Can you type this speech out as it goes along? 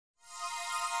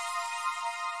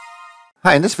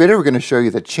Hi, in this video we're going to show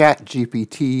you the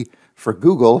ChatGPT for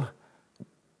Google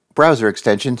browser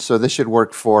extension. So this should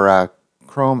work for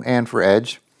Chrome and for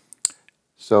Edge.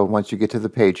 So once you get to the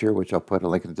page here, which I'll put a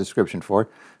link in the description for,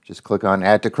 just click on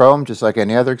Add to Chrome, just like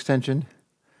any other extension.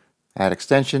 Add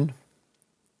extension.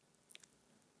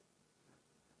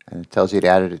 And it tells you to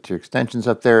add it to your extensions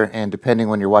up there. And depending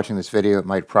when you're watching this video, it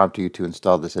might prompt you to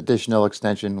install this additional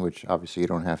extension, which obviously you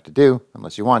don't have to do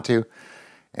unless you want to.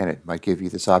 And it might give you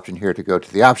this option here to go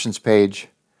to the options page,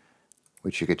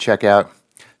 which you could check out.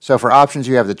 So for options,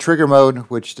 you have the trigger mode,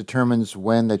 which determines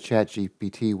when the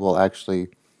ChatGPT will actually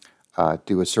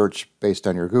do a search based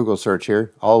on your Google search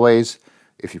here. Always,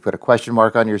 if you put a question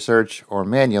mark on your search or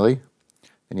manually,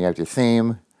 then you have your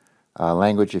theme,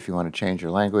 language if you want to change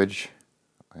your language.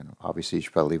 And obviously, you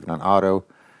should probably leave it on auto.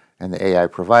 And the AI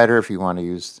provider if you want to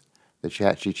use the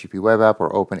ChatGPT web app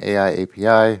or OpenAI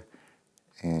API.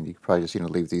 And you probably just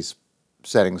leave these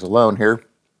settings alone here.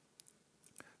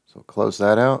 So close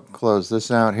that out, close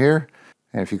this out here.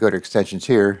 And if you go to extensions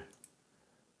here,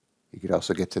 you could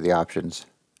also get to the options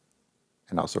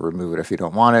and also remove it if you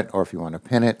don't want it, or if you want to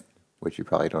pin it, which you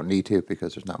probably don't need to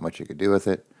because there's not much you could do with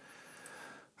it.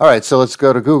 All right, so let's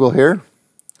go to Google here.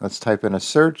 Let's type in a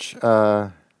search.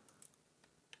 Let's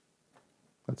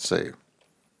see.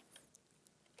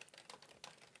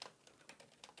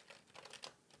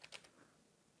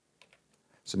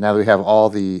 So now that we have all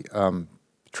the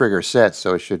triggers set,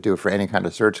 so it should do it for any kind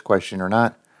of search question or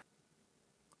not.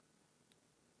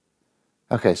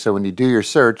 Okay, so when you do your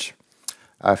search,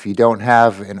 if you don't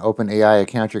have an OpenAI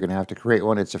account, you're going to have to create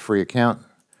one. It's a free account.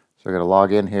 So we're going to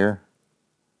log in here.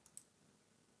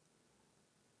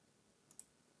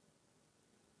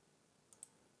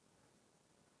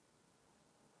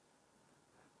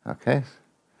 Okay,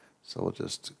 so we'll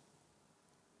just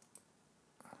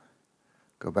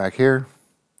go back here.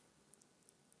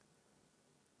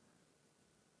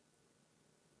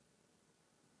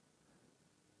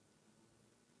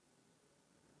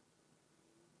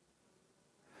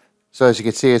 So as you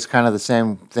can see, it's kind of the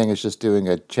same thing as just doing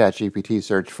a ChatGPT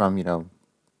search from,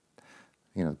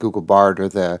 Google Bard or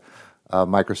the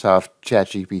Microsoft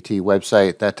ChatGPT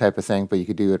website, that type of thing. But you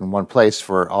could do it in one place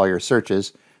for all your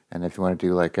searches. And if you want to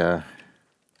do like a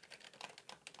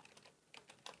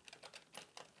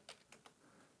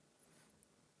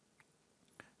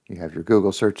you have your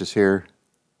Google searches here.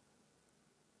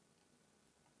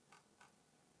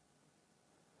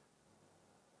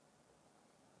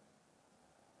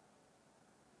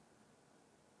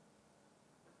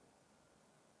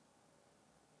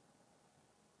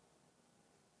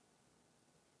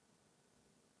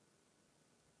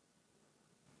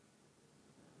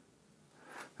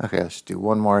 Okay, let's do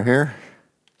one more here.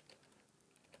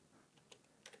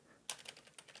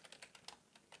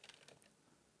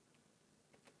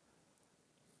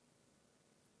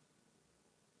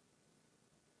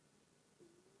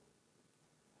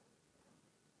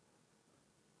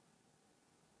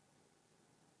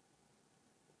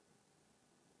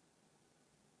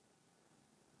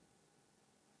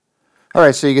 All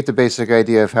right, so you get the basic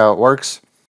idea of how it works.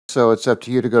 So it's up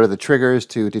to you to go to the triggers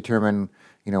to determine,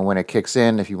 when it kicks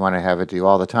in, if you want to have it do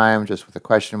all the time, just with a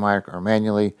question mark or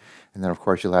manually. And then, of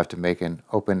course, you'll have to make an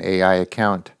OpenAI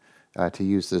account to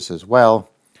use this as well.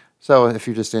 So if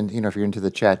you're just if you're into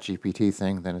the ChatGPT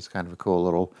thing, then it's kind of a cool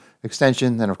little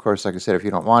extension. Then, of course, like I said, if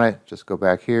you don't want it, just go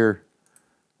back here,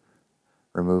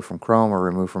 remove from Chrome or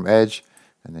remove from Edge,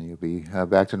 and then you'll be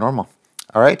back to normal.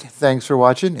 All right, thanks for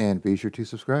watching, and be sure to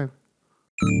subscribe.